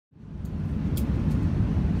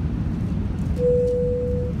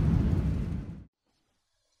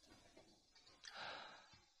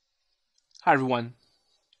Hi everyone.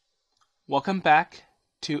 Welcome back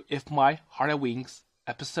to If My Heart Had Wings,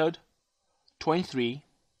 episode 23,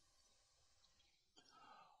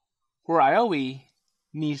 where Aoi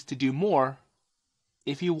needs to do more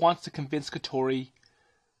if he wants to convince Kotori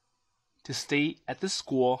to stay at the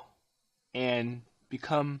school and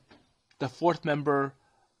become the fourth member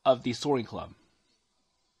of the Soaring Club.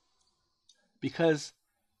 Because,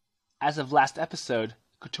 as of last episode,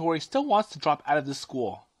 Kotori still wants to drop out of the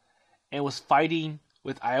school and was fighting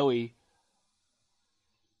with Aoi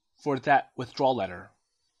for that withdrawal letter.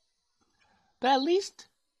 But at least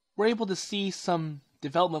we're able to see some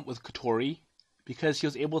development with Kotori because she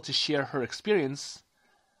was able to share her experience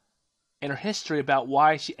and her history about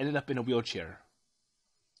why she ended up in a wheelchair.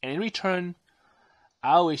 And in return,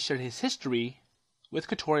 Aoi shared his history with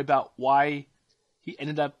Kotori about why he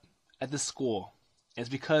ended up at this school. And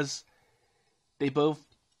it's because they both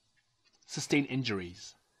sustained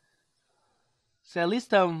injuries. So at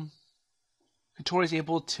least Kotori is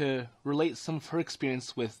able to relate some of her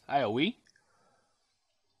experience with Aoi.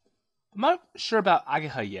 I'm not sure about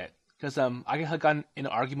Ageha yet, because Ageha got in an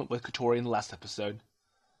argument with Kotori in the last episode.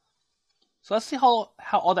 So let's see how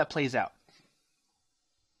all that plays out.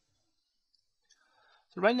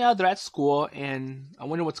 So right now they're at school, and I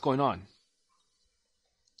wonder what's going on.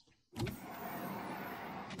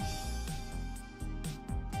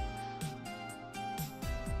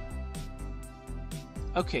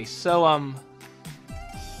 Okay, so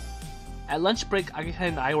at lunch break, Ageha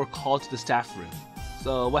and I were called to the staff room.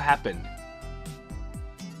 So what happened?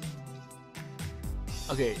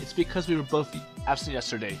 Okay, it's because we were both absent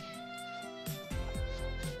yesterday.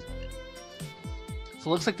 So it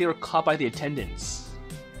looks like they were caught by the attendants.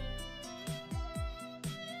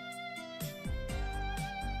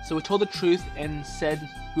 So we told the truth and said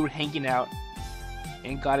we were hanging out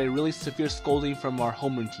and got a really severe scolding from our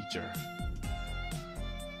homeroom teacher.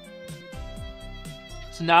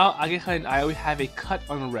 So now Ageha and Aoi have a cut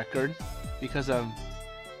on the record because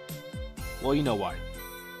well, you know why.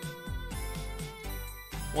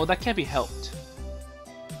 Well, that can't be helped. So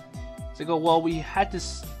they go, well, we had to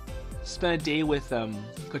spend a day with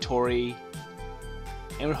Kotori,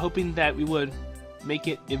 and we're hoping that we would make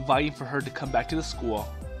it inviting for her to come back to the school.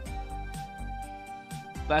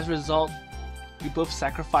 But as a result, we both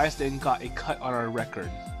sacrificed and got a cut on our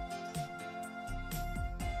record.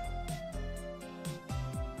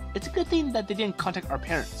 It's a good thing that they didn't contact our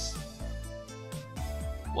parents.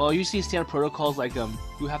 Well, usually standard protocols like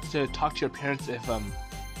you have to talk to your parents if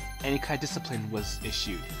any kind of discipline was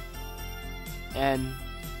issued. And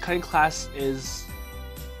cutting class is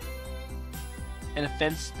an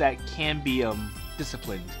offense that can be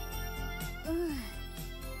disciplined. And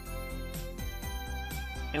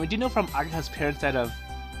we do know from Ageha's parents that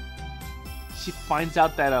she finds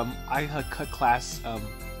out that Ageha cut class,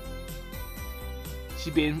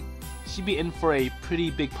 she'd be in for a pretty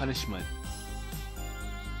big punishment.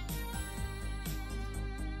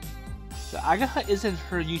 So Ageha isn't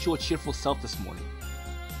her usual cheerful self this morning.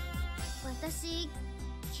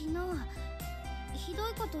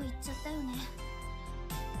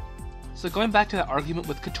 So going back to that argument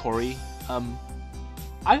with Kotori,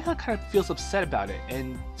 Ageha kind of feels upset about it,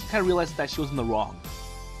 and she kind of realizes that she was in the wrong.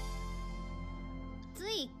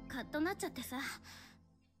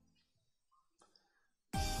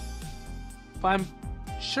 But I'm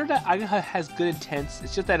sure that Ageha has good intents.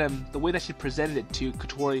 It's just that the way that she presented it to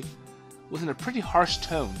Kotori was in a pretty harsh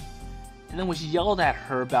tone. And then when she yelled at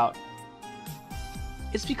her about,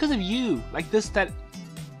 it's because of you, like this, that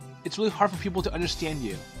it's really hard for people to understand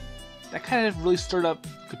you. That kind of really stirred up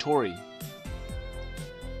Kotori.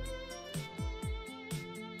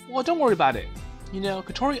 Well, don't worry about it. You know,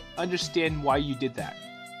 Kotori understand why you did that.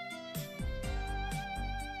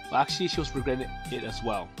 Well, actually, she was regretting it as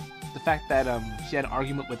well. The fact that she had an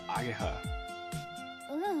argument with Ageha.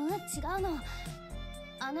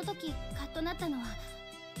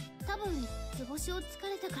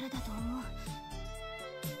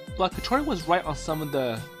 But Kotori was right on some of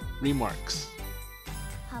the remarks.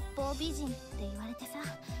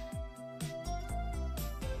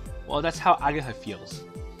 Well, that's how Ageha feels.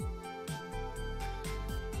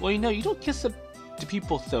 Well, you know, you don't kiss up to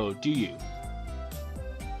people though, do you?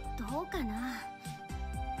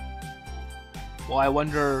 Well, I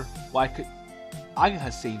wonder why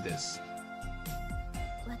Ageha's saying this.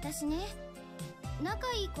 So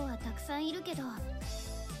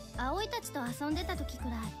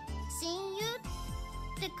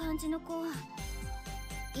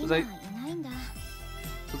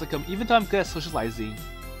it's like even though I'm good at socializing,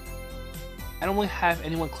 I don't really have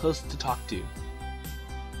anyone close to talk to,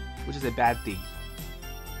 which is a bad thing.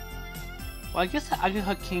 Well, I guess that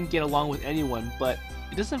Ageha can get along with anyone, but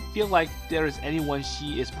it doesn't feel like there is anyone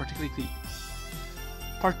she is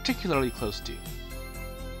particularly close to.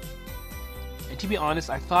 And to be honest,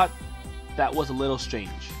 I thought that was a little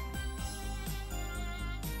strange.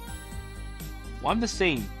 Well, I'm the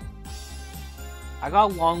same. I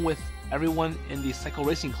got along with everyone in the cycle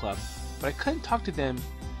racing club, but I couldn't talk to them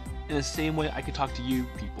in the same way I could talk to you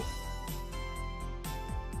people.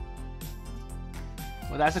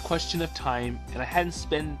 Well, that's a question of time, and I hadn't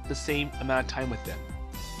spent the same amount of time with them.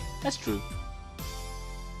 That's true.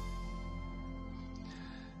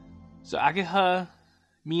 So Ageha,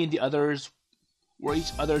 me and the others were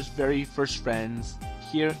each other's very first friends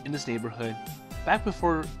here in this neighborhood, back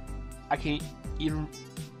before I can even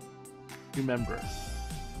remember.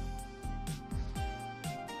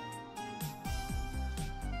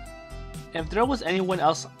 And if there was anyone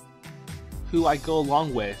else who I go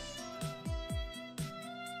along with,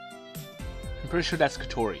 I'm pretty sure that's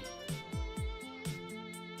Kotori.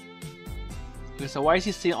 Okay, so why is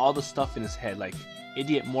he saying all this stuff in his head, like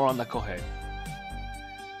idiot, moron, knucklehead?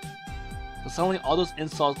 So suddenly all those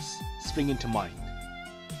insults spring into mind.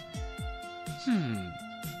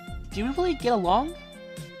 Do we really get along?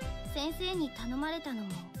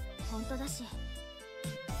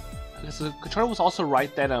 Okay, so Kotori was also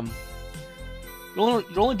right that you're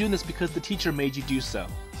only doing this because the teacher made you do so.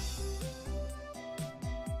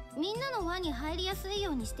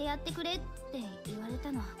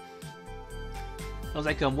 I was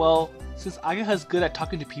like, well, since Ageha's good at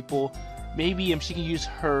talking to people, maybe she can use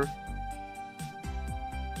her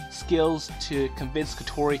skills to convince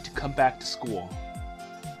Kotori to come back to school.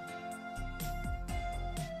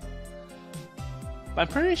 But I'm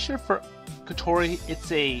pretty sure for Kotori, it's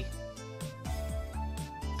a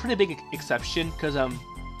pretty big exception, because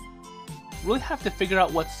really have to figure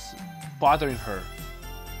out what's bothering her,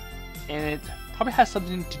 and it probably has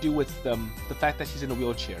something to do with the fact that she's in a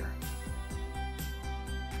wheelchair.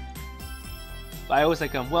 But I was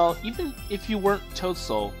like, well, even if you weren't Toad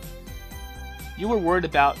Soul, you were worried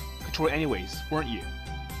about Kotori anyways, weren't you?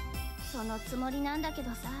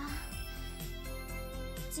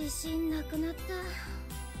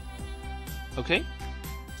 Okay.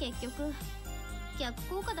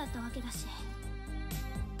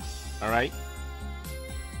 Alright.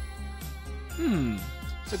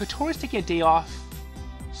 So Kotori's taking a day off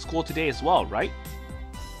school today as well, right?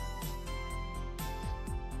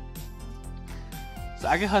 So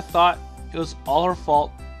Ageha thought it was all her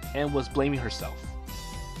fault and was blaming herself.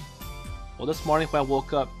 Well, this morning when I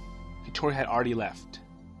woke up, Kotori had already left.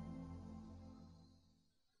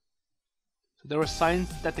 So there were signs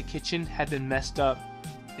that the kitchen had been messed up,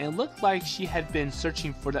 and it looked like she had been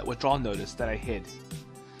searching for that withdrawal notice that I hid.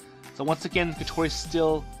 So once again, Kotori's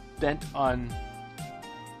still bent on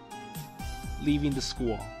leaving the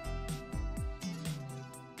school.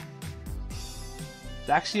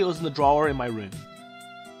 So actually, it was in the drawer in my room.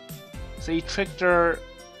 So he tricked her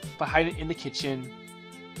by hiding it in the kitchen,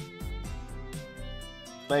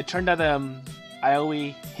 but it turned out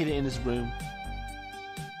Aoi hid it in his room.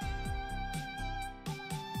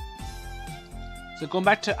 So going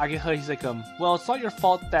back to Ageha, he's like, well, it's not your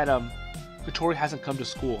fault that Kotori hasn't come to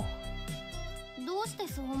school. Well,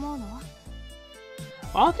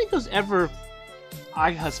 I don't think it was ever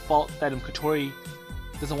Ageha's fault that Kotori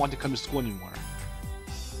doesn't want to come to school anymore.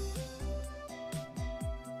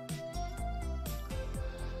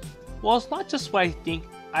 Well, it's not just what I think.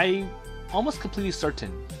 I'm almost completely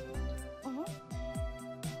certain.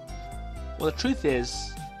 Well, the truth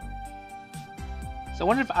is, so I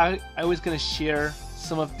wonder if I was going to share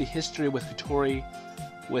some of the history with Kotori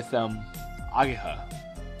with Ageha.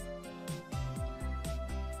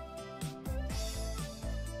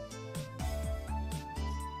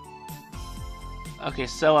 Okay,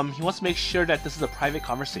 so he wants to make sure that this is a private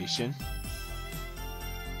conversation.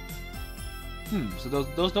 So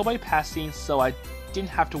there was nobody passing, so I didn't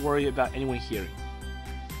have to worry about anyone hearing.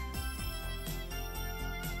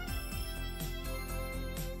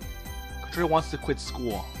 Kotori wants to quit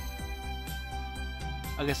school.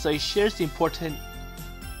 Okay, so he shares the important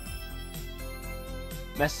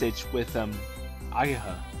message with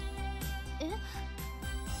Ageha.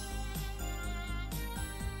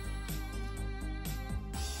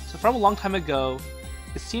 So from a long time ago,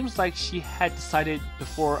 it seems like she had decided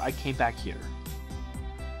before I came back here.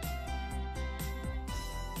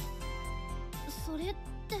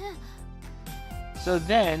 So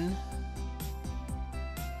then,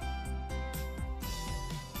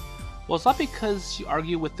 well, it's not because she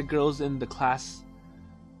argued with the girls in the class.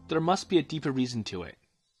 There must be a deeper reason to it.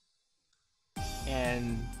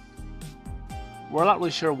 And we're not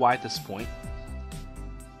really sure why at this point.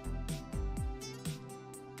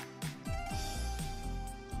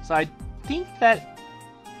 So I think that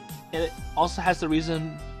it also has the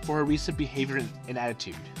reason for her recent behavior and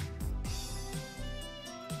attitude.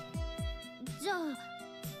 じゃあ、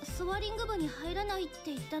ソアリング部に入らないって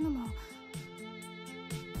言ったのも。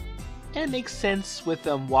And it makes sense with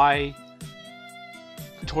why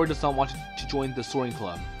Kotori does not want to join the Soaring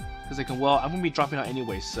Club. Because like, well, I'm gonna be dropping out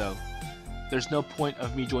anyway, so there's no point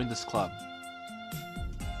of me joining this club.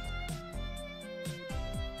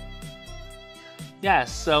 Yeah,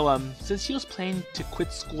 so since she was planning to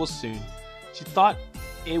quit school soon, she thought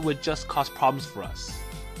it would just cause problems for us.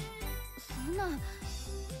 そんな。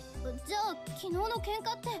じゃあ昨日の喧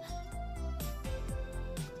嘩って。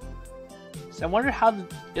So I wonder how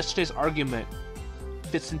yesterday's argument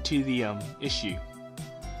fits into the issue.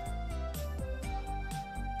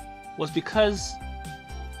 Was because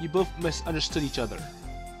you both misunderstood each other.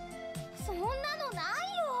 そんなのない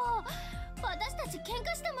よ。私たち喧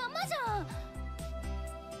嘩したまんまじゃん。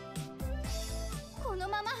この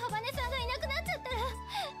ままハバネさんがいなくなっちゃったら、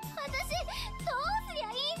私どうすり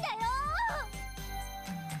ゃいいんだよ。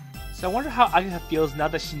So I wonder how Ageha feels now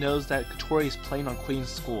that she knows that Kotori is planning on quitting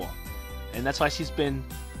school. And that's why she's been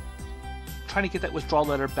trying to get that withdrawal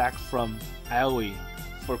letter back from Aoi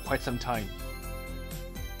for quite some time.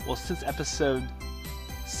 Well, since episode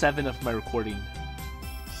 7 of my recording.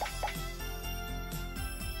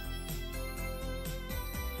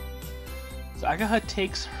 So Ageha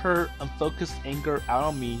takes her unfocused anger out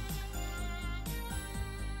on me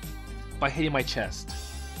by hitting my chest.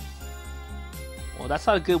 Well, that's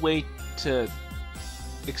not a good way to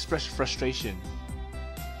express frustration.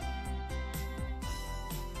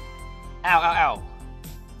 Ow, ow, ow.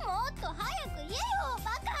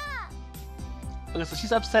 Okay, so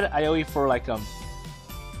she's upset at Aoi for like,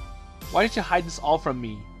 why did you hide this all from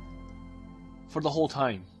me for the whole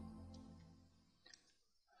time?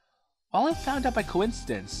 Well, I found out by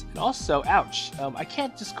coincidence, and also, ouch, I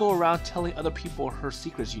can't just go around telling other people her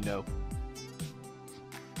secrets, you know.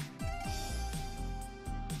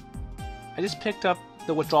 I just picked up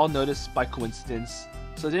the withdrawal notice by coincidence,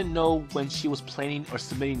 so I didn't know when she was planning on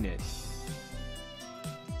submitting it,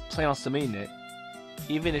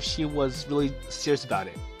 even if she was really serious about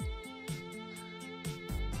it.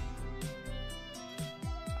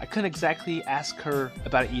 I couldn't exactly ask her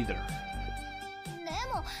about it either.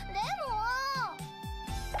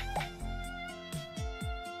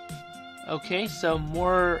 Okay, so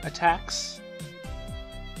more attacks.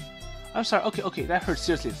 I'm sorry, okay, that hurts,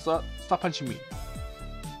 seriously, stop punching me.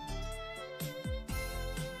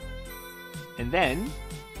 And then...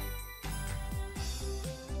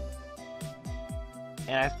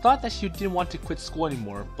 And I thought that she didn't want to quit school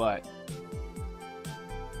anymore, but...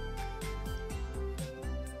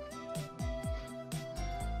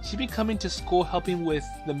 She'd been coming to school helping with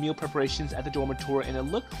the meal preparations at the dormitory, and it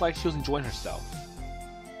looked like she was enjoying herself.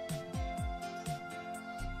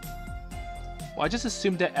 Well, I just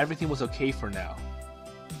assumed that everything was okay for now.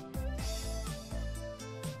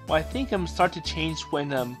 Well, I think I'm starting to change when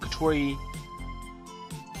Kotori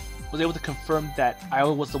was able to confirm that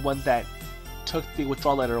Aoi was the one that took the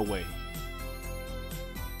withdrawal letter away.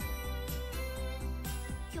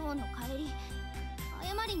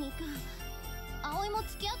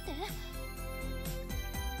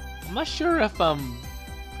 I'm not sure if they'll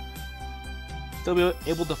be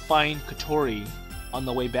able to find Kotori on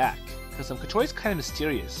the way back, because Kotori's kind of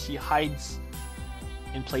mysterious. She hides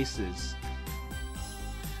in places.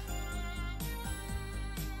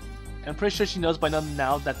 I'm pretty sure she knows by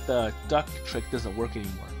now that the duck trick doesn't work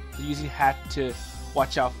anymore. They're using hat to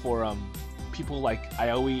watch out for people like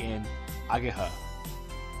Aoi and Ageha.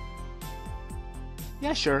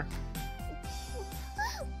 Yeah, sure.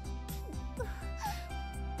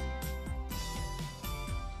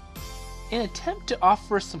 In an attempt to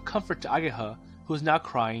offer some comfort to Ageha, who is now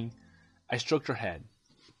crying, I stroked her head.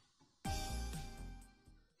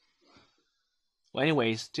 Well,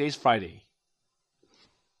 anyways, today's Friday.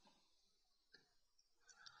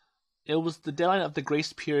 It was the deadline of the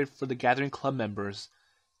grace period for the gathering club members,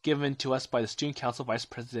 given to us by the Student Council Vice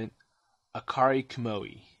President Akari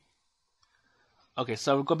Kumoi. Okay,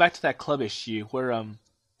 so we'll go back to that club issue where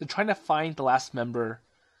they're trying to find the last member,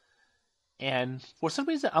 and for some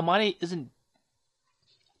reason Amane isn't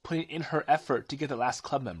putting in her effort to get the last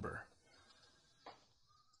club member.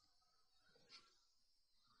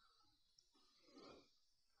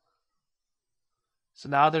 So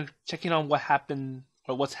now they're checking on what happened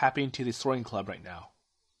or what's happening to the Soaring Club right now.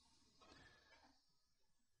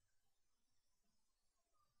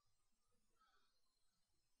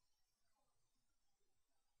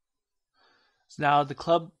 So now the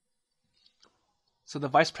club, so the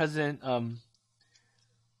vice president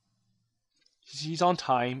she's on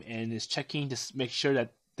time and is checking to make sure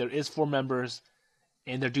that there is 4 members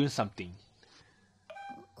and they're doing something.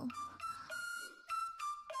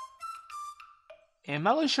 And I'm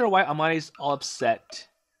not really sure why Amane's all upset,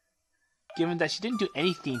 given that she didn't do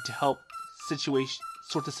anything to help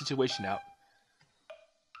sort the situation out.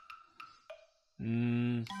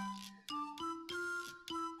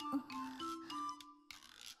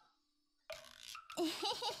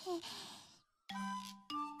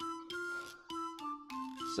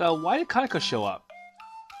 So why did Kanako show up?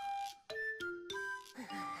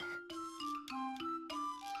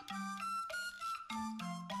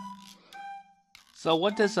 So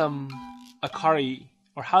what does Akari,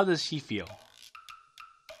 or how does she feel?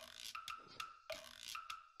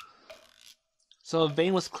 So a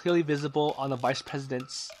vein was clearly visible on the vice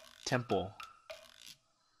president's temple.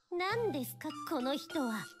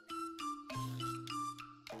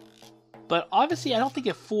 But obviously I don't think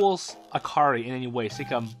it fools Akari in any way. It's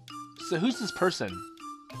like, so who's this person?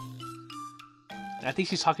 And I think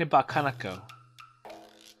she's talking about Kanako.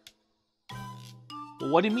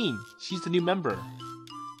 Well, what do you mean? She's the new member.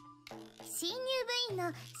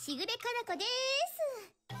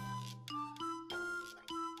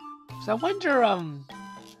 So I wonder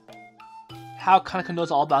how Kanako knows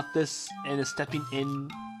all about this and is stepping in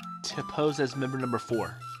to pose as member number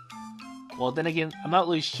 4. Well, then again, I'm not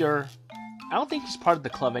really sure. I don't think she's part of the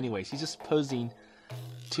club anyway. She's just posing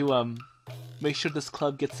to make sure this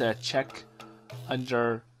club gets a check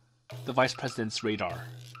under the vice president's radar.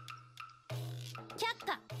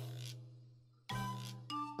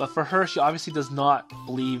 But for her, she obviously does not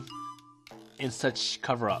believe in such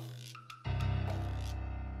cover-up.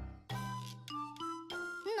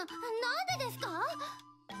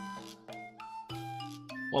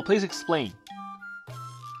 Well, please explain.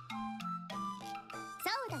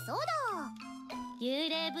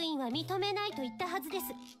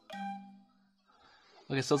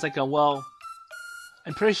 Okay, so it's like, well,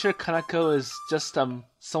 I'm pretty sure Kanako is just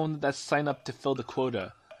someone that's signed up to fill the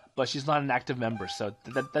quota, but she's not an active member, so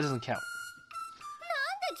that doesn't count.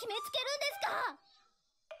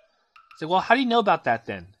 So, well, how do you know about that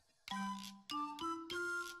then?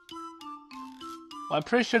 Well, I'm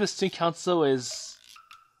pretty sure the student council is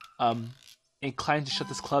inclined to shut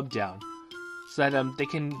this club down, so that they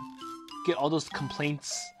can get all those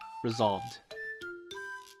complaints resolved.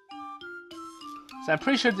 So I'm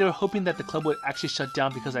pretty sure they were hoping that the club would actually shut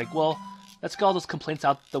down because, like, well, let's get all those complaints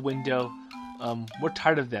out the window. We're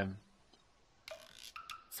tired of them.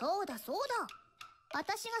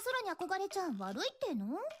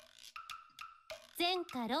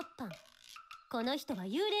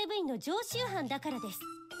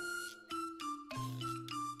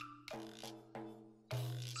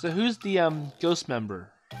 So who's the ghost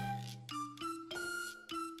member?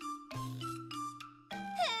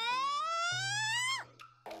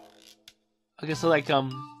 Okay, so like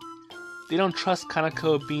they don't trust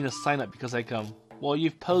Kanako being a sign-up because like well,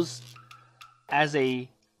 you've posed as a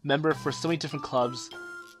member for so many different clubs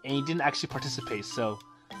and you didn't actually participate, so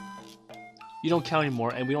you don't count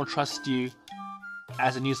anymore and we don't trust you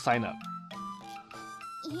as a new sign-up.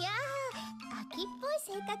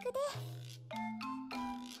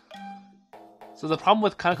 So the problem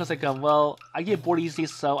with Kanako is like, well, I get bored easily,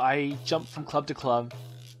 so I jump from club to club.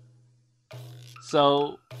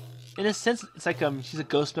 So, in a sense, it's like she's a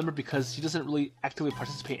ghost member because she doesn't really actively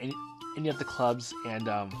participate in any of the clubs and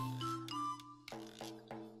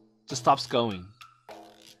just stops going.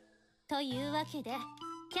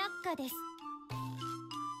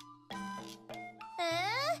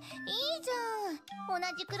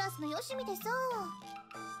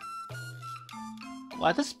 Well,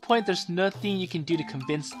 at this point, there's nothing you can do to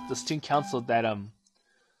convince the student council that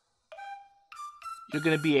you're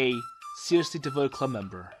gonna be a seriously devoted club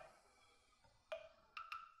member.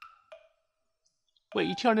 Wait,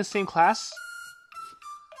 you two are in the same class?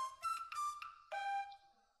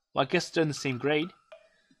 Well, I guess they're in the same grade.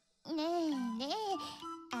 Well,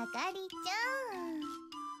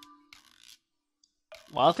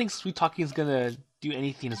 I don't think sweet talking is gonna do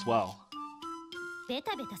anything as well.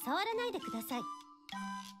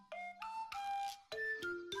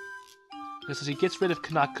 Okay, so she gets rid of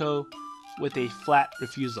Kanako with a flat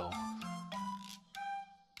refusal.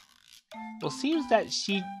 Well, it seems that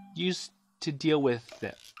she used to deal with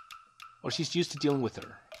it, or she's used to dealing with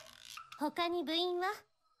her.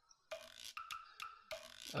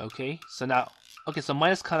 Okay, so now, okay, so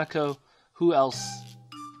minus Kanako, who else?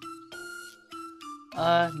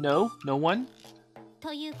 No one.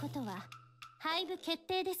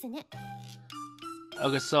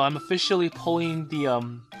 Okay, so I'm officially pulling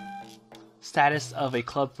the status of a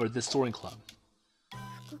club for this Soaring Club.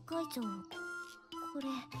 副会長、これ。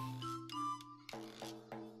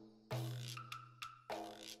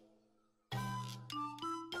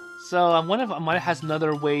So one of Amane has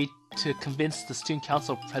another way to convince the student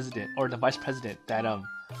council president or the vice president that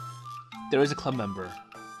there is a club member.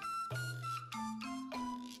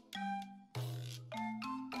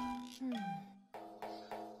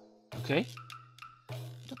 Okay.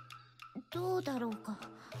 どうだろうか。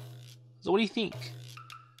So what do you think?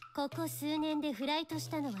 ここ数年でフライトし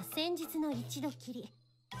たのは先日の一度きり。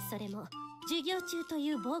それも授業中と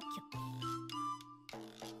いう暴挙。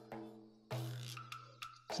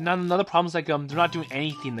So now another problem is like they're not doing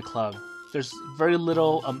anything in the club. There's very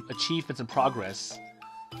little achievements and progress,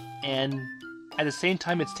 and at the same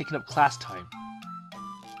time it's taking up class time.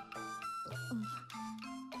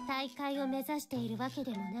 大会を目指しているわけ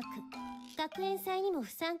でもなく、学園祭にも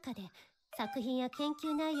不参加で作品や研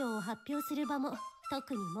究内容を発表する場も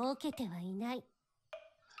特に設けてはいない。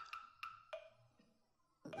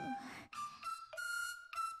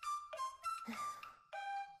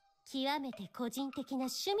極めて個人的な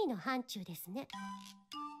趣味の範疇ですね。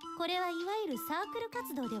これはいわゆるサークル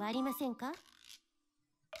活動ではありませんか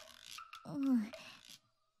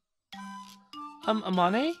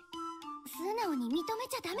？Amane? 素直に認め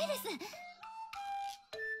ちゃダメです。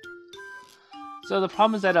So the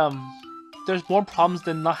problem is that there's more problems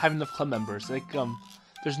than not having enough club members. Like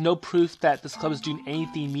there's no proof that this club is doing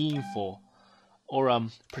anything meaningful or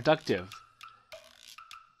productive.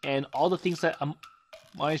 And all the things that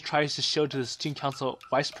Amane tries to show to the student council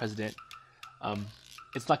vice president,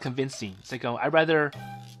 it's not convincing. It's like I'd rather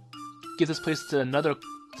give this place to another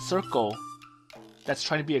circle that's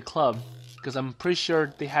trying to be a club, because I'm pretty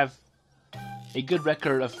sure they have a good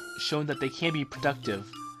record of showing that they can be productive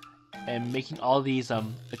and making all these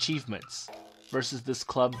achievements, versus this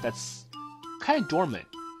club that's kind of dormant.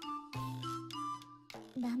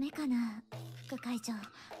 ダメかな、副会長。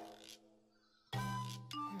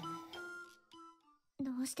ど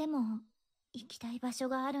うしても行きたい場所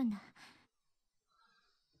があるんだ。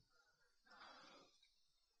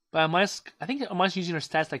But I think Amane's using her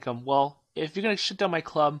stats like well, if you're gonna shut down my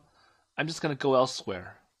club, I'm just gonna go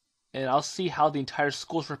elsewhere, and I'll see how the entire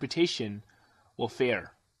school's reputation will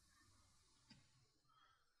fare.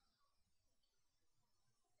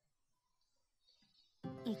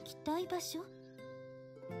 行きたい場所？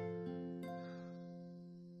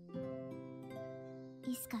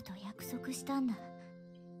イスカと約束したんだ。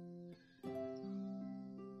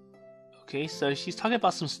Okay, so she's talking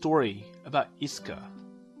about some story about Iska.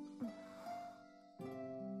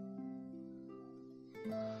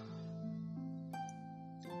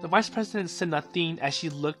 The vice president said nothing as she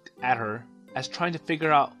looked at her, as trying to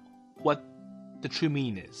figure out what the true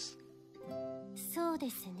meaning is. そうで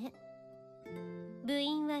すね。部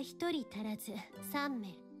員は一人足らず3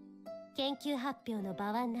名。研究発表の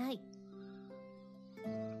場はない。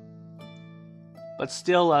But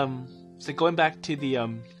still, so going back to the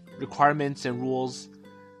requirements and rules,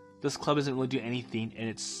 this club isn't really doing anything, and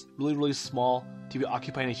it's really, really small to be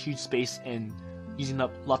occupying a huge space and using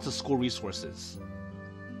up lots of school resources.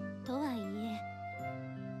 とはい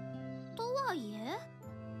え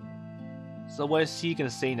So what is she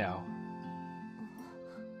gonna say now?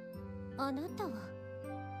 あなたは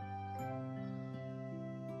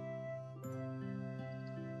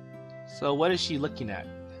So what is she looking at?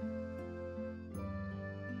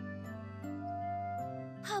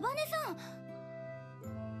 ハバネさん。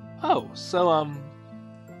 Oh, so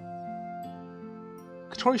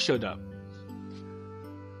Kotori showed up.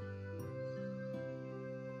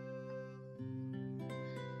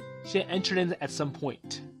 She had entered in at some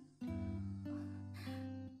point.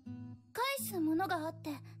 返すものがあっ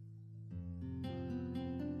て。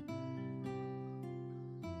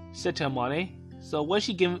 She said to Amane, so what is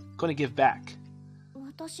she going to give back?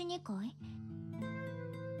 私にかい？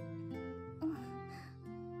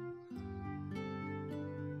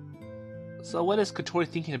 So what is Kotori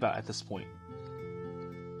thinking about at this point?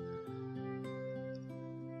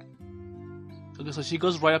 Okay, so she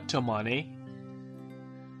goes right up to Amane.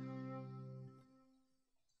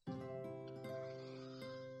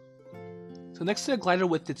 So next to the glider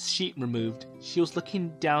with its sheet removed, she was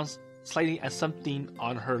looking down slightly at something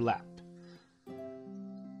on her lap.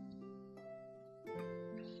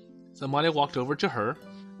 So Amane walked over to her.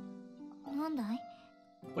 なんだい？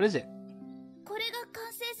 What is it? これが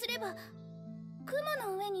完成すれば雲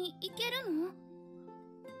の上に行けるの？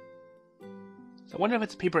 So I wonder if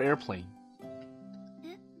it's a paper airplane.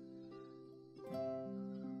 え？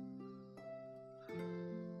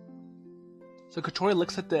 So Kotori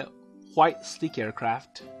looks at the white sleek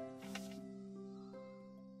aircraft,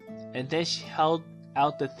 and then she held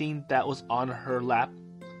out the thing that was on her lap,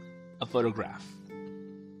 a photograph.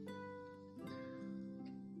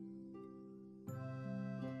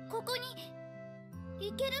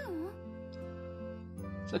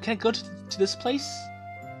 So can I go to this place?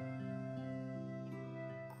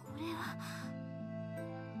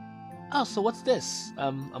 Oh, so what's this?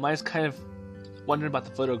 Amane's kind of wondering about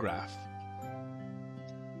the photograph.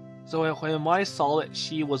 So when Amane saw it,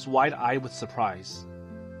 she was wide-eyed with surprise.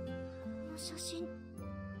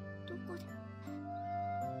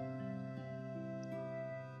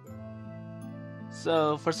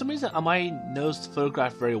 So for some reason, Amane knows the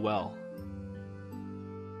photograph very well.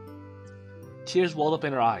 Tears welled up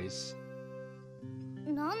in her eyes.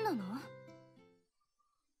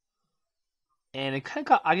 And it kind of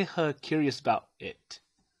got Ageha curious about it.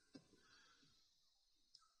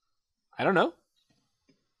 I don't know.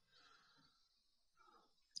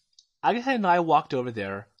 Ageha and I walked over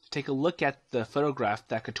there to take a look at the photograph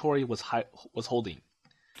that Kotori was holding.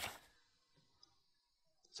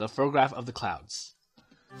 So a photograph of the clouds.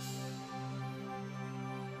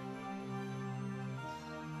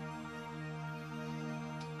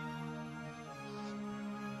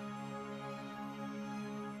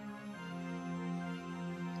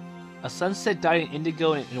 A sunset dyed in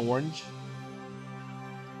indigo and orange?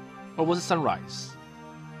 Or was it sunrise?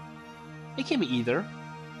 It can be either.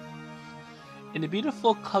 In the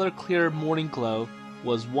beautiful color-clear morning glow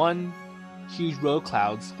was one huge row of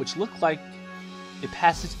clouds which looked like a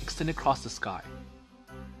passage extended across the sky.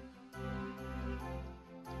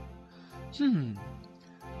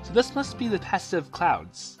 So this must be the passage of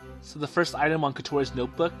clouds. So the first item on Kotori's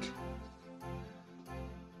notebook.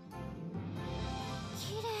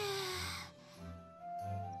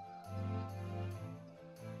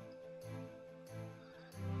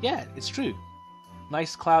 Yeah, it's true.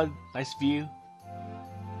 Nice cloud, nice view.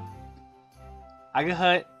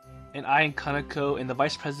 Ageha and I and Kanako and the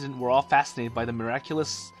Vice President were all fascinated by the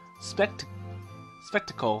miraculous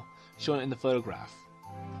spectacle shown in the photograph.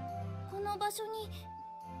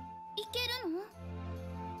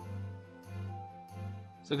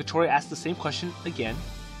 So Kotori asked the same question again.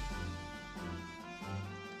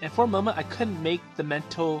 And for a moment I couldn't make the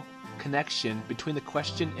mental connection between the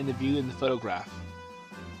question and the view in the photograph.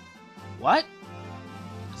 What?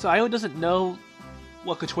 So Io doesn't know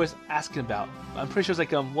what Kotori's asking about. I'm pretty sure it's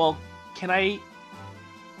like, well, am I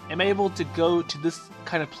able to go to this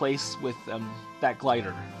kind of place with that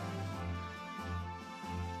glider?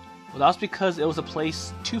 Well, that was because it was a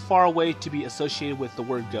place too far away to be associated with the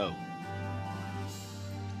word go.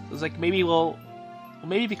 It was like maybe, well,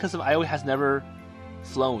 maybe because of Io has never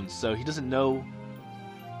flown, so he doesn't know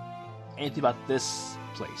anything about this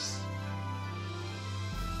place.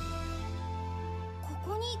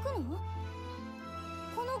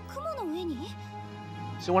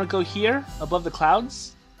 So you want to go here, above the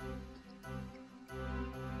clouds?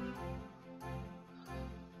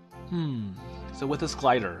 So with this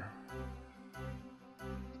glider.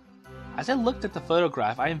 As I looked at the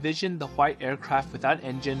photograph, I envisioned the white aircraft without an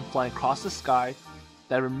engine flying across the sky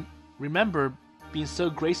that I remember being so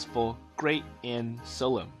graceful, great, and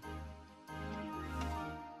solemn.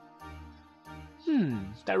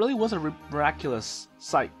 That really was a miraculous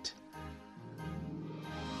sight.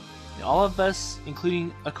 And all of us,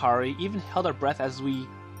 including Akari, even held our breath as we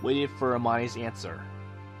waited for Amane's answer.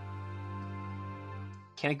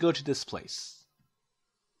 Can I go to this place?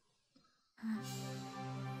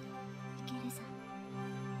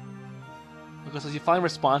 Okay, so she finally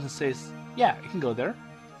responds and says, yeah, you can go there.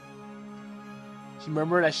 She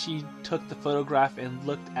murmured as she took the photograph and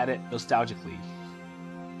looked at it nostalgically.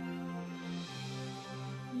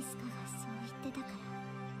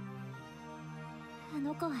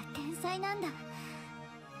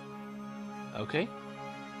 Okay.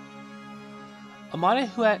 Amane,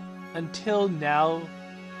 who had until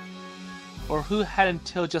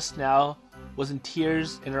just now was in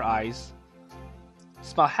tears in her eyes,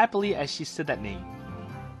 smiled happily as she said that name.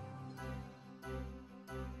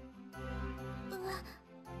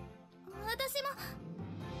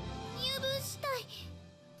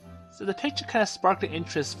 So the picture kind of sparked an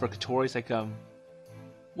interest for Kotori. It's like,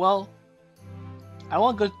 well, I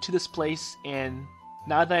want to go to this place, and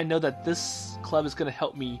now that I know that this club is going to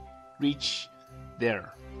help me reach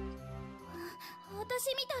there.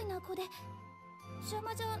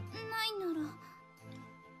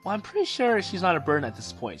 Well, I'm pretty sure she's not a burden at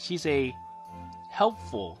this point. She's a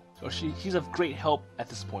helpful, or she's of great help at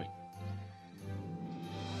this point.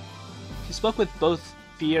 She spoke with both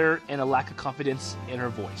fear and a lack of confidence in her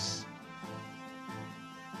voice.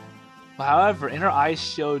 But however, in her eyes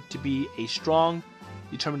showed to be a strong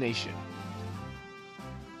determination.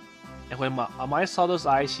 And when Amane saw those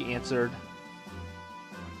eyes, she answered,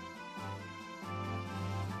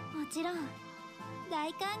 もちろん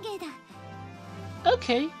大歓迎だ。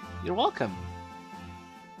 Okay, you're welcome.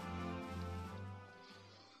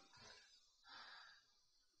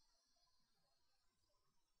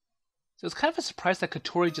 So it's kind of a surprise that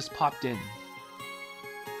Kotori just popped in.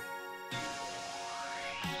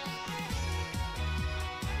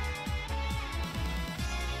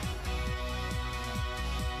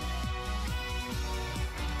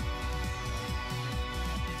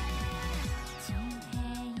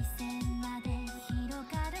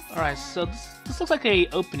 Alright, so this looks like a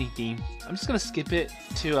opening theme. I'm just gonna skip it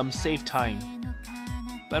to save time.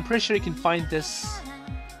 But I'm pretty sure you can find this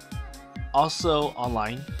also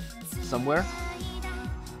online somewhere.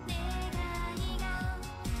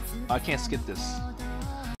 I can't skip this.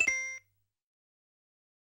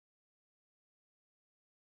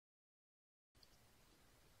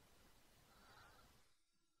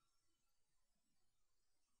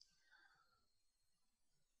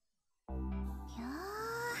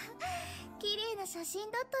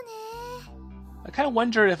 I kind of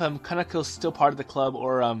wonder if Kanako's still part of the club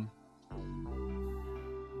or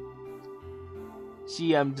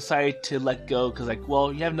she decided to let go because like,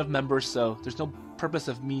 well, you have enough members, so there's no purpose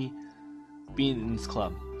of me being in this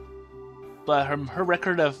club. But her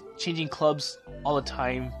record of changing clubs all the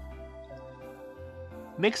time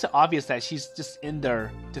makes it obvious that she's just in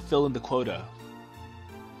there to fill in the quota.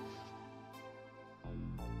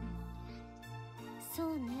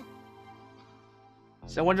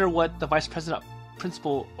 So I wonder what the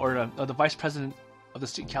principal, or the vice president of the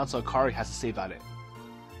student council, Akari, has to say about it.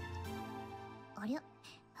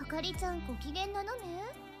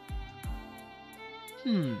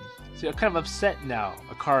 So you're kind of upset now,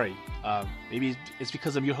 Akari. Maybe it's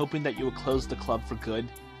because you're hoping that you will close the club for good,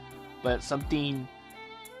 but something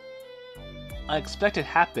unexpected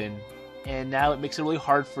happened, and now it makes it really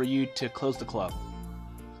hard for you to close the club.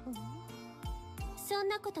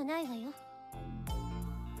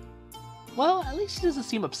 Well, at least she doesn't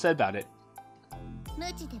seem upset about it.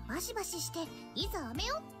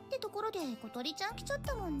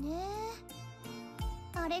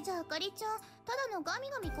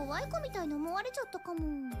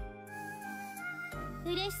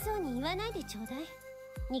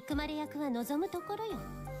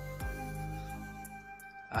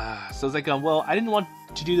 So it's like, well, I didn't want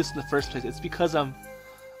to do this in the first place. It's because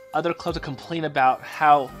other clubs complain about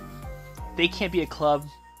how they can't be a club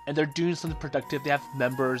and they're doing something productive. They have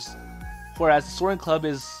members, whereas the Soaring Club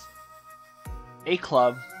is a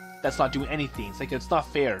club that's not doing anything. It's like, it's not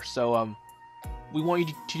fair. So we want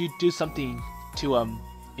you to do something to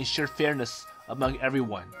ensure fairness among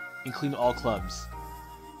everyone, including all clubs.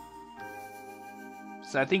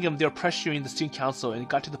 So I think they were pressuring the student council, and it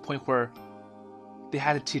got to the point where they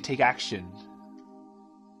had to take action.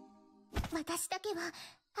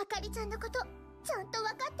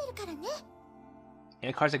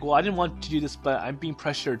 And Akari's like, well, I didn't want to do this, but I'm being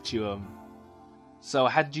pressured to, so I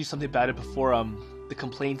had to do something about it before the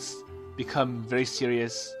complaints become very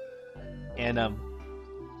serious. And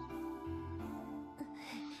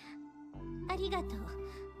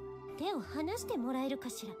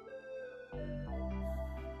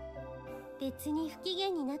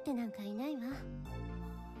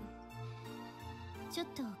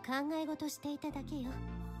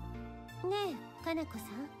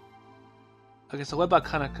okay, so what about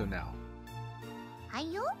Kanako now?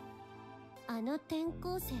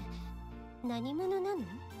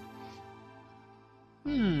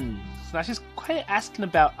 So now she's quite asking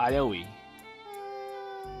about Aoi.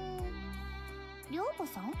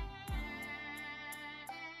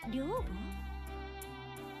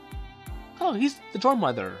 Oh, he's the dorm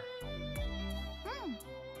mother.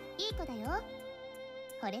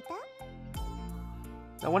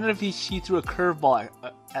 I wonder if she threw a curveball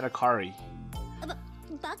at Akari.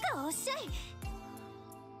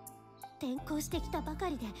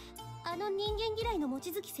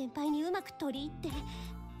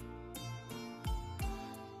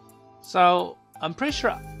 So I'm pretty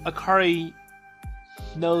sure Akari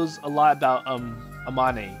knows a lot about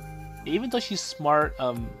Amane. Even though she's smart,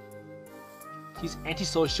 she's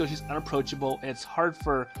antisocial, she's unapproachable, and it's hard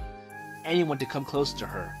for anyone to come close to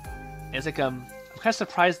her. And it's like I'm kind of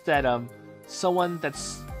surprised that someone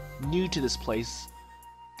that's new to this place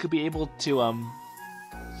could be able to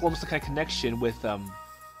form some kind of connection with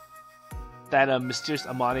that mysterious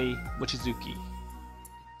Amane Mochizuki.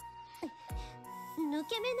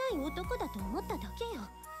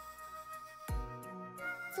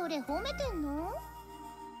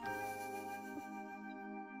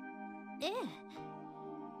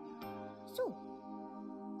 そ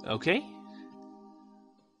う。 Okay.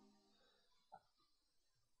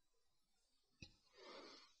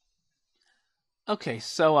 Okay,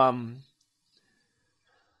 so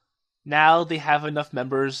now they have enough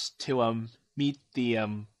members to meet the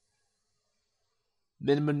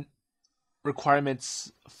minimum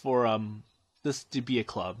requirements for this to be a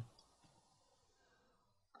club.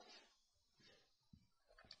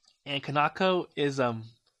 And Kanako is oh,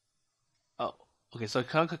 okay, so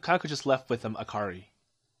Kanako just left with Akari.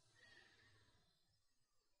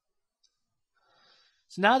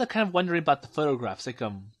 So now they're kind of wondering about the photographs. Like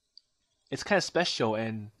it's kind of special,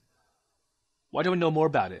 and why don't we know more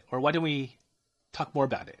about it, or why don't we talk more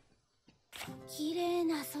about it? 綺麗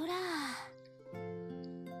な空。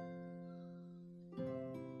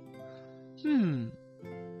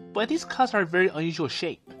But these clouds are a very unusual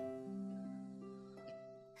shape.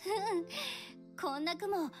 こんな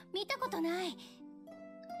雲見たことない。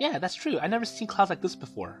 Yeah, that's true. I've never seen clouds like this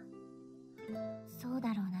before. そう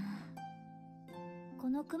だろうな。こ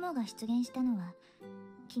の雲が出現したのは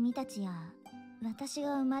君たちや私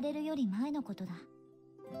が生まれるより前のことだ。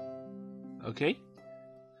 Okay.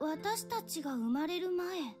 私たちが生まれる前。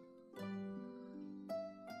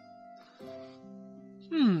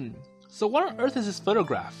 So what on earth is this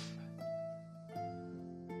photograph?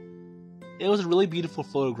 It was a really beautiful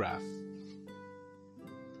photograph.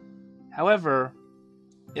 However,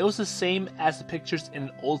 it was the same as the pictures in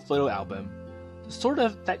an old photo album, the sort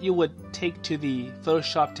of that you would take to the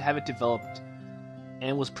Photoshop to have it developed,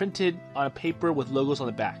 and was printed on a paper with logos on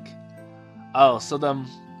the back. Oh, so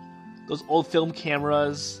those old film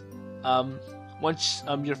cameras, once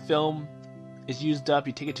your film is used up,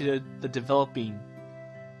 you take it to the developing,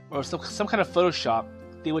 or some kind of Photoshop,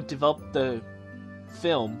 they would develop the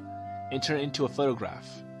film and turn it into a photograph.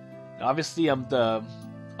 And obviously, on the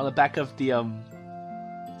back of the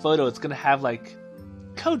photo, it's gonna have like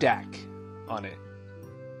Kodak on it.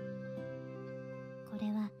 これ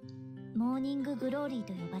はモーニンググローリー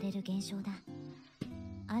と呼ばれる現象だ。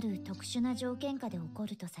ある特殊な条件下で起こ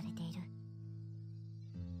るとされている。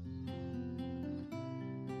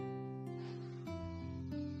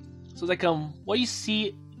 So like what you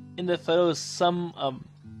see in the photo is some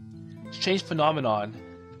strange phenomenon,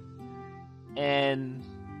 and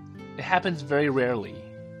it happens very rarely.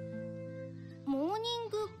 モーニン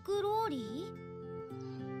ググローリ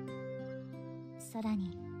ー？さら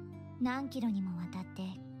に何キロにもわたって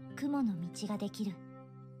雲の道ができる。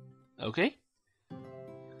 Okay.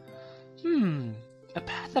 A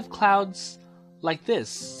path of clouds like this,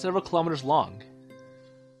 several kilometers long.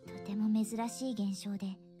 とても珍しい現象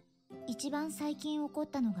で、一番最近起こっ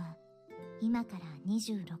たのが今から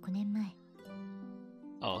26年前。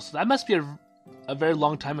 Oh, so that must be a very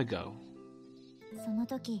long time ago. その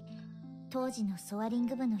時、当時のソアリン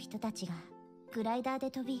グ部の人たちがグライダー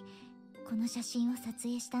で飛び、この写真を撮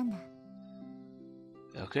影したんだ。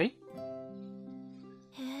 Okay. へ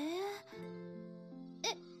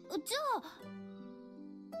え。じゃあ。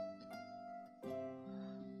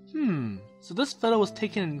 So this photo was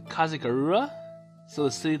taken in Kazigurura, so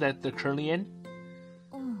the city that they're currently in.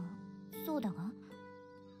 ああ、そうだが。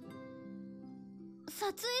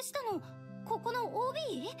撮影したのここの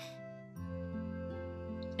OB？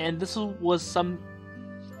 And this was some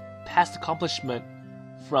past accomplishment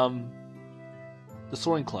from the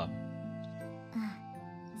Soaring Club. ああ、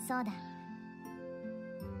そうだ。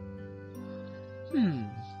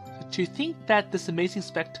 To think that this amazing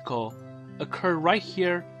spectacle occurred right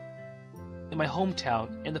here in my hometown,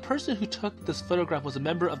 and the person who took this photograph was a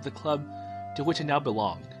member of the club to which I now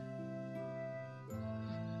belong.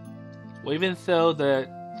 Well, even though the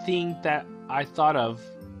thing that I thought of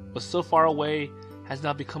was so far away has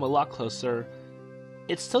now become a lot closer,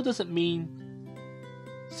 it still doesn't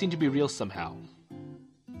seem to be real somehow.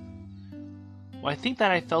 Well, I think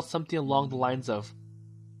that I felt something along the lines of,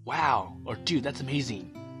 wow, or dude, that's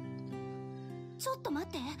amazing. ちょっと待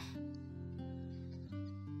って。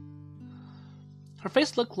 Her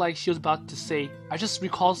face looked like she was about to say, I just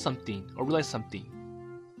recalled something, or realized something.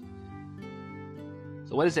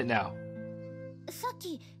 So what is it now? さっ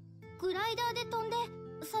きグライダーで飛んで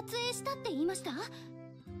撮影したって言いました？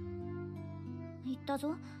言った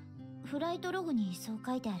ぞ。フライトログにそう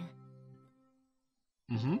書いてある。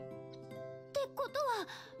ってことは。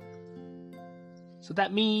 So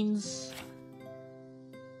that means...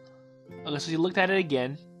 Okay, so you looked at it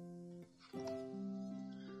again.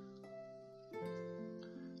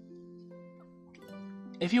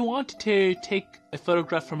 If you wanted to take a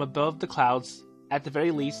photograph from above the clouds, at the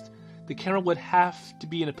very least, the camera would have to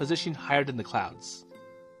be in a position higher than the clouds.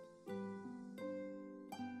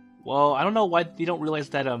 Well, I don't know why they don't realize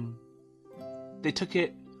that they took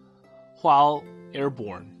it while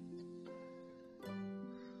airborne.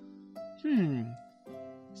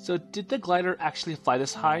 So did the glider actually fly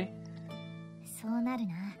this high? そうなる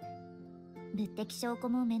な。物的証拠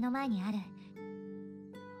も目の前にある。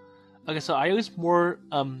Okay, so I was more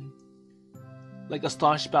like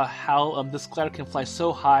astonished about how this glider can fly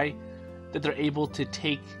so high that they're able to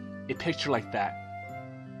take a picture like that.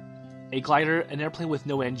 A glider, an airplane with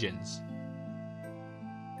no engines.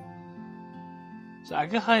 So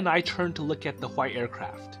Ageha and I turned to look at the white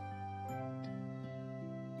aircraft.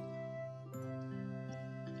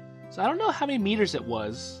 So I don't know how many meters it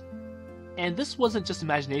was, and this wasn't just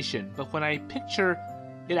imagination, but when I picture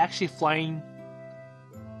it actually flying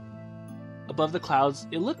above the clouds,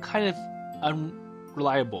 it looked kind of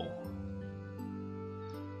unreliable.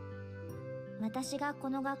 私がこ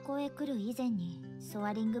の学校へ来る以前にソ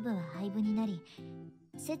アリング部は廃部になり、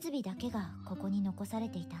設備だけがここに残され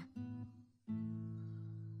ていた。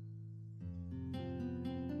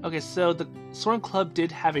Okay, so the Soaring Club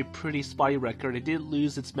did have a pretty spotty record. It did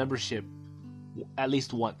lose its membership at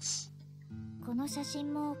least once. この写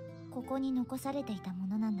真もここに残されていたも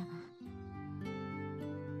のなんだ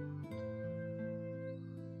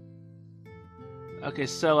が。Okay,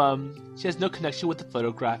 so she has no connection with the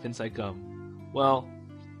photograph, and it's like well,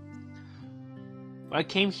 when I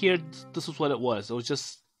came here, this was what it was. It was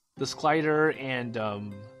just this glider and a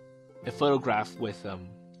photograph with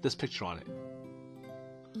this picture on it.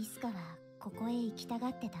 イスカはここへ行きたが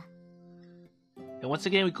ってた。And once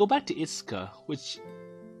again, we go back to Itsuka, which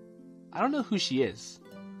I don't know who she is.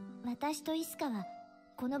 私とイスカは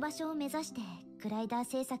この場所を目指してグライダー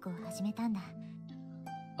制作を始めたんだ。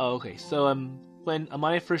Oh, okay. So when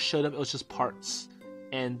Amane first showed up, it was just parts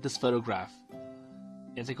and this photograph.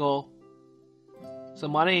 And it's like, oh, so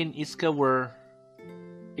Amane and Isuka were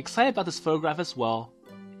excited about this photograph as well,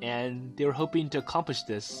 and they were hoping to accomplish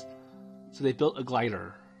this, so they built a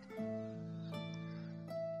glider.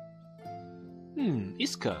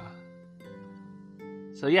 Isuka.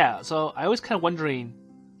 So yeah, so I was kind of wondering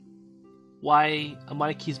why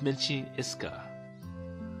Amane keeps mentioning Isuka.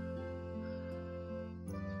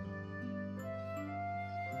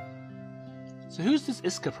 So who's this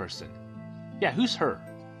Isuka person? Yeah, who's her?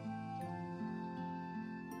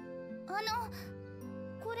 こ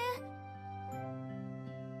れ。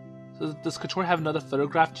 So does Kotori have another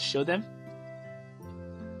photograph to show them?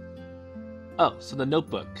 Oh, so the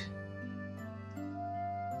notebook.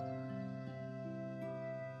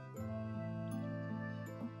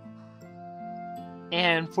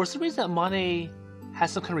 And for some reason, Amane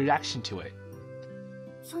has some kind of reaction to it.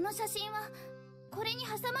 その写真はこれに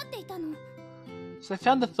挟まっていたの。 So I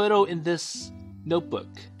found the photo in this notebook.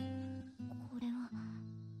 これは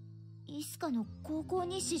イスカの高校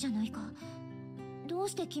日誌じゃないか。どう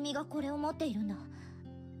して君がこれを持っているんだ？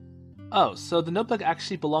 Oh, so the notebook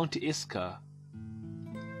actually belonged to Isuka.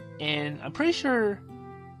 And I'm pretty sure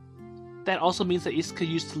that also means that Isuka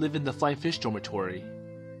used to live in the Flying Fish dormitory.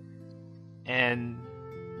 And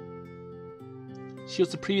she was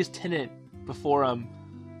the previous tenant before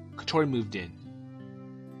Kotori moved in.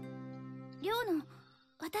 寮の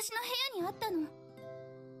私の部屋にあったの。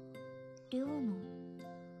寮の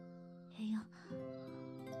部屋。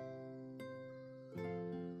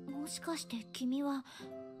もしかして君は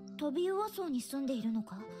トビウオ層に住んでいるの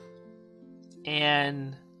か？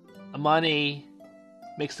 And Amane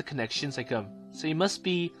makes the connections like so you must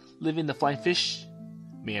be living the Flying Fish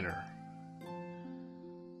manor.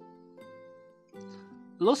 A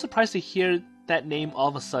little surprised to hear that name all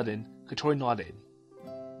of a sudden. Kotori nodded.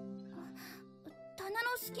 棚の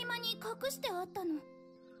隙間に隠してあったの。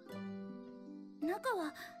中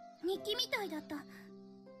は日記みたいだった。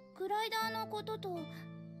グライダーのことと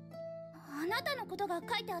あなたのことが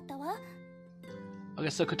書いてあったわ。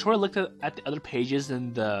 Okay, so Kotori looked at the other pages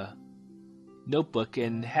in the notebook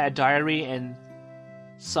and had a diary and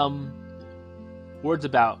some words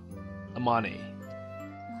about Amane.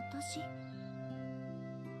 私？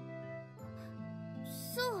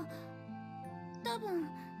そう、多分。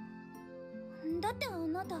だってあ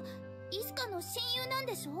なたイスカの親友なん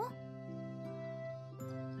でしょ？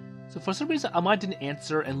 So for some reason, Amane didn't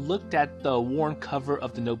answer and looked at the worn cover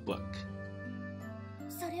of the notebook.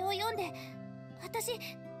 それを読んで、私グライ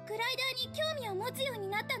ダーに興味を持つように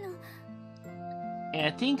なったの。 And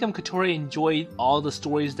I think Kotori enjoyed all the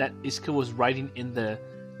stories that Isuka was writing in the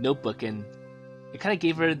notebook, and it kind of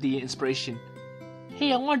gave her the inspiration.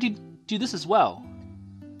 Hey, I want to do this as well.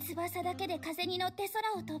 翼だけで風に乗って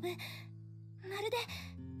空を飛ぶ、まるで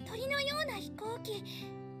鳥のような飛行機。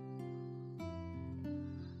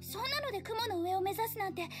そんなので雲の上を目指すな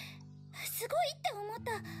んてすごいって思っ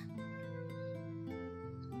た。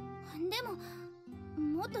でも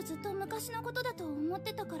もっとずっと昔のことだと思っ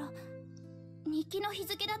てたから、日記の日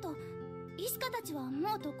付だとイスカたちは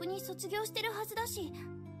もうとっくに卒業してるはずだし。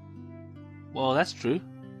 Well, that's true.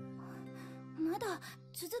 まだ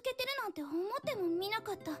続けてるなんて思ってもみな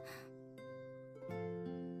かった。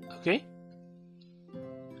 Okay.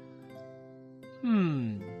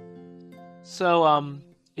 So,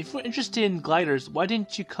 if you're interested in gliders, why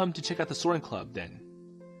didn't you come to check out the Soaring Club then?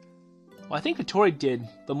 Well, I think Kotori did,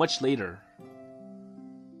 but much later.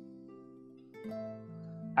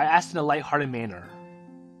 I asked in a light-hearted manner.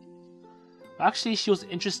 Actually, she was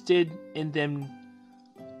interested in them.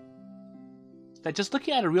 That just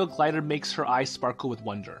looking at a real glider makes her eyes sparkle with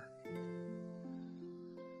wonder.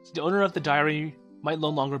 So the owner of the diary might no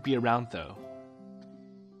longer be around, though.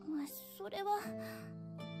 それは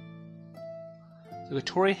So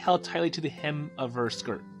Kotori held tightly to the hem of her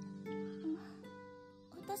skirt.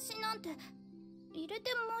 私なんて入れ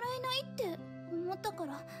てもらえないって思ったか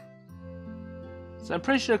ら。 So I'm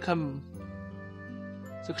pretty sure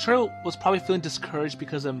So Kotori was probably feeling discouraged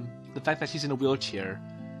because of the fact that she's in a wheelchair.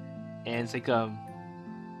 And it's like, I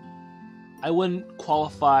wouldn't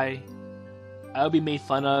qualify. I would be made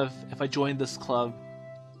fun of if I joined this club.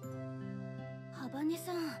 ハバネ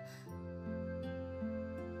さん。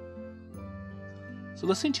 So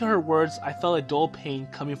listening to her words, I felt a dull pain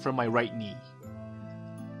coming from my right knee.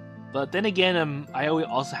 But then again, Aoi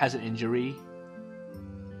also has an injury.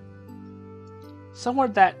 Somewhere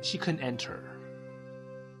that she couldn't enter.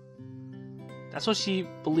 That's what she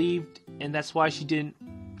believed, and that's why she didn't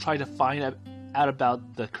try to find out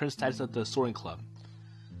about the current status of the Soaring Club.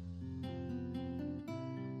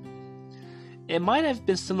 It might have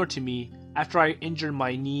been similar to me after I injured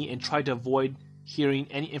my knee and tried to avoid hearing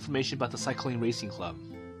any information about the cycling racing club.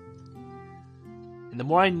 And the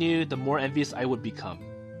more I knew, the more envious I would become.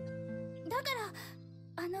 だか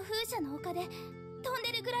らあの風車の丘で飛ん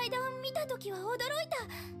でるグライダーを見たときは驚いた。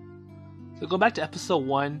 So go back to episode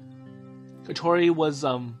 1. Kotori was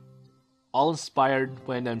all inspired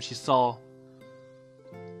when she saw.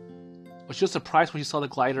 Well, she was surprised when she saw the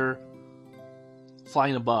glider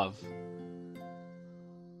flying above.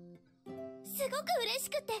 すごく嬉し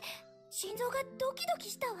くて心臓がドキドキ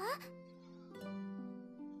したわ。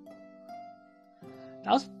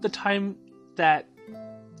 That was the time that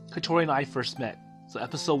Kotori and I first met. So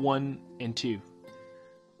episode 1 and 2.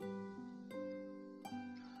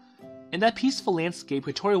 In that peaceful landscape,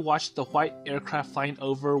 Kotori watched the white aircraft flying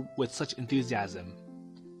over with such enthusiasm.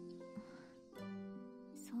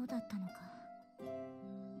 そうだったのか。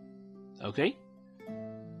 Okay?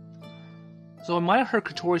 So when Maya heard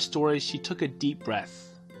Kotori's story, she took a deep breath.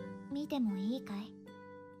 見てもいいかい？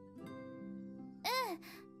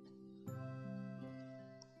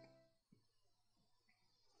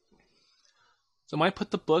 So Maya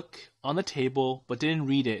put the book on the table but didn't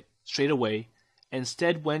read it straight away and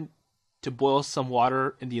instead went to boil some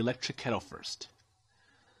water in the electric kettle first.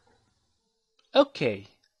 Okay,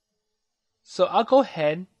 so I'll go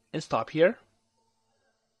ahead and stop here.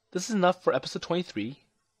 This is enough for episode 23.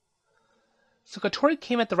 So Kotori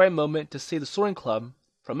came at the right moment to save the Soaring Club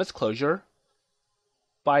from its closure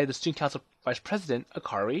by the Student Council Vice President,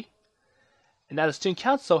 Akari, and now the Student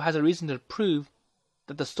Council has a reason to prove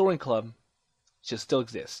that the Soaring Club should still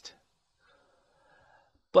exist.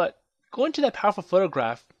 But going to that powerful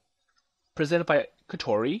photograph presented by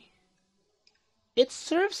Kotori, it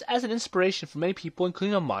serves as an inspiration for many people,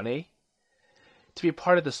 including Amane, to be a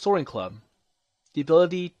part of the Soaring Club. The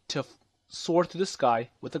ability to soar through the sky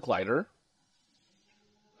with a glider.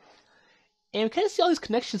 And we kind of see all these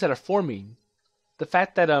connections that are forming. The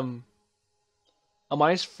fact that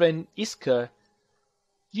Amane's friend Isuka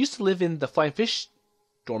used to live in the Flying Fish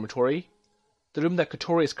dormitory, the room that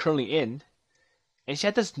Kotori is currently in, and she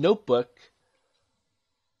had this notebook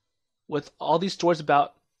with all these stories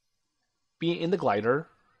about being in the glider,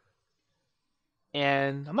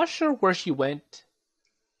 and I'm not sure where she went,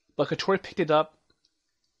 but Kotori picked it up,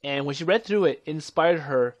 and when she read through it, it inspired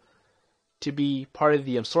her to be part of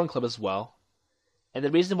the Soaring Club as well. And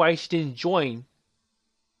the reason why she didn't join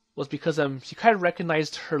was because she kind of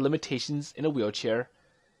recognized her limitations in a wheelchair,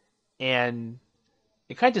 and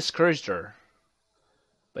it kind of discouraged her.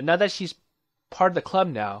 But now that she's part of the club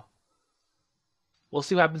now, we'll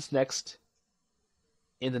see what happens next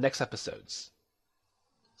in the next episodes.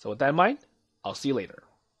 So with that in mind, I'll see you later.